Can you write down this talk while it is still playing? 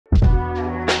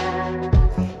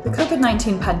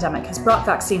COVID-19 pandemic has brought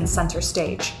vaccines center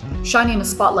stage, shining a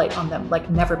spotlight on them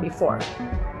like never before.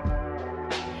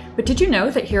 But did you know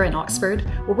that here in Oxford,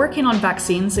 we're working on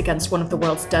vaccines against one of the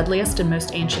world's deadliest and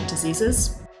most ancient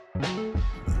diseases?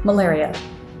 Malaria.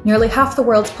 Nearly half the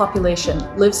world's population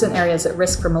lives in areas at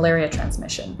risk for malaria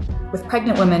transmission, with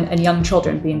pregnant women and young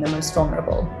children being the most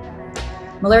vulnerable.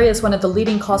 Malaria is one of the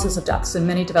leading causes of deaths in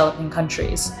many developing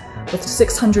countries, with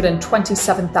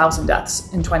 627,000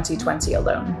 deaths in 2020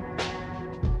 alone.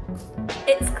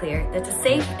 It's clear that a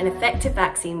safe and effective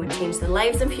vaccine would change the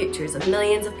lives and futures of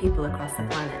millions of people across the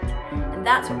planet, and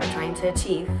that's what we're trying to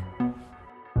achieve.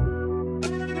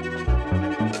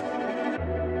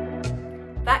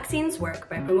 Vaccines work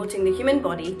by promoting the human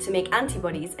body to make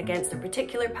antibodies against a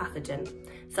particular pathogen,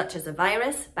 such as a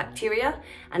virus, bacteria,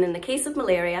 and in the case of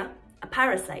malaria, a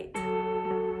parasite.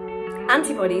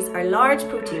 Antibodies are large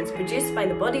proteins produced by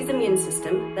the body's immune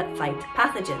system that fight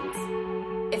pathogens.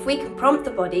 If we can prompt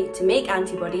the body to make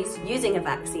antibodies using a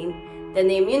vaccine, then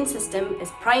the immune system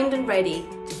is primed and ready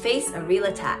to face a real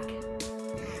attack.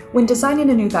 When designing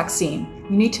a new vaccine,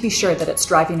 you need to be sure that it's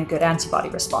driving a good antibody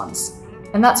response.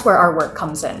 And that's where our work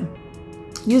comes in.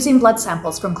 Using blood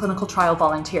samples from clinical trial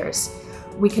volunteers,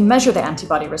 we can measure the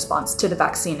antibody response to the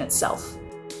vaccine itself.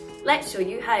 Let's show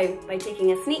you how by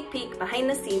taking a sneak peek behind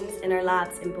the scenes in our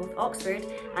labs in both Oxford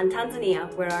and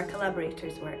Tanzania, where our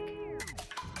collaborators work.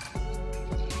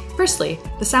 Firstly,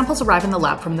 the samples arrive in the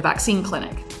lab from the vaccine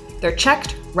clinic. They're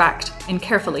checked, racked, and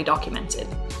carefully documented.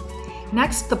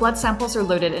 Next, the blood samples are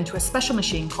loaded into a special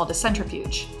machine called a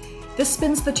centrifuge. This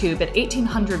spins the tube at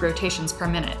 1,800 rotations per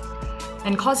minute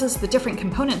and causes the different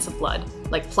components of blood,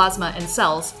 like plasma and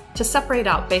cells, to separate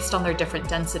out based on their different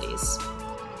densities.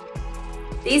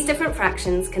 These different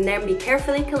fractions can then be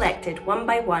carefully collected one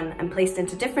by one and placed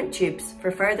into different tubes for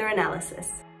further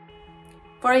analysis.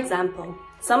 For example,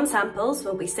 some samples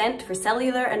will be sent for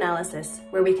cellular analysis,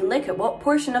 where we can look at what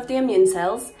portion of the immune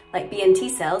cells, like B and T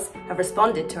cells, have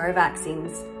responded to our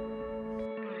vaccines.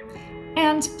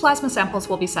 And plasma samples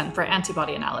will be sent for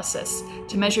antibody analysis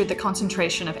to measure the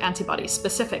concentration of antibodies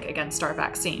specific against our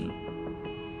vaccine.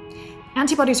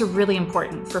 Antibodies are really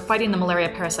important for fighting the malaria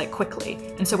parasite quickly,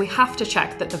 and so we have to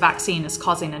check that the vaccine is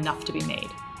causing enough to be made.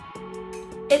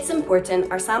 It's important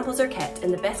our samples are kept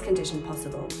in the best condition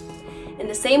possible. In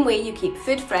the same way you keep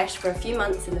food fresh for a few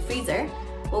months in the freezer,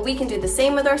 well, we can do the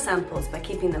same with our samples by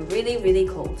keeping them really, really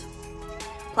cold.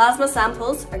 Plasma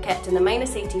samples are kept in the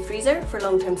 -80 freezer for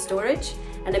long-term storage,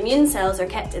 and immune cells are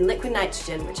kept in liquid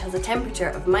nitrogen, which has a temperature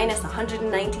of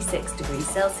 -196 degrees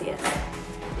Celsius.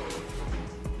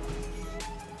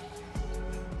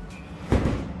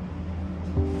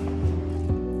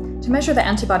 To measure the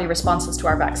antibody responses to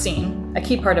our vaccine, a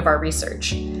key part of our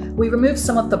research, we remove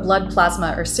some of the blood,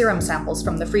 plasma, or serum samples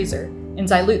from the freezer and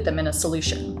dilute them in a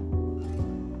solution.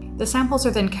 The samples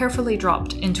are then carefully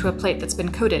dropped into a plate that's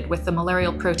been coated with the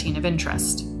malarial protein of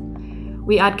interest.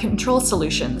 We add control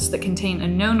solutions that contain a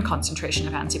known concentration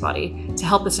of antibody to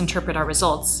help us interpret our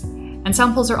results, and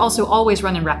samples are also always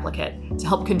run in replicate to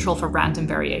help control for random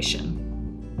variation.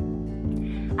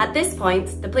 At this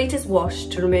point, the plate is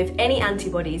washed to remove any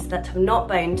antibodies that have not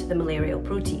bound to the malarial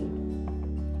protein.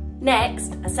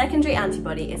 Next, a secondary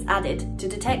antibody is added to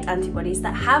detect antibodies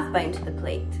that have bound to the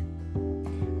plate.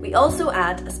 We also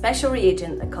add a special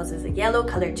reagent that causes a yellow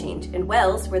colour change in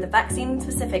wells where the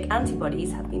vaccine-specific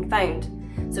antibodies have been found,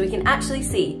 so we can actually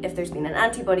see if there's been an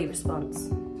antibody response.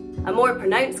 A more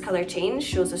pronounced colour change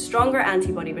shows a stronger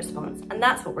antibody response, and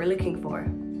that's what we're looking for.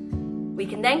 We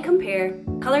can then compare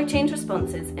colour change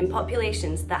responses in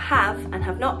populations that have and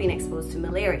have not been exposed to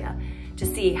malaria to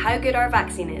see how good our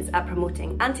vaccine is at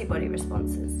promoting antibody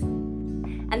responses.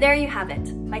 And there you have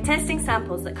it. By testing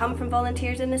samples that come from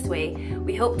volunteers in this way,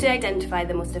 we hope to identify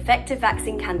the most effective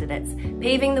vaccine candidates,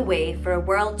 paving the way for a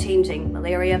world-changing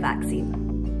malaria vaccine.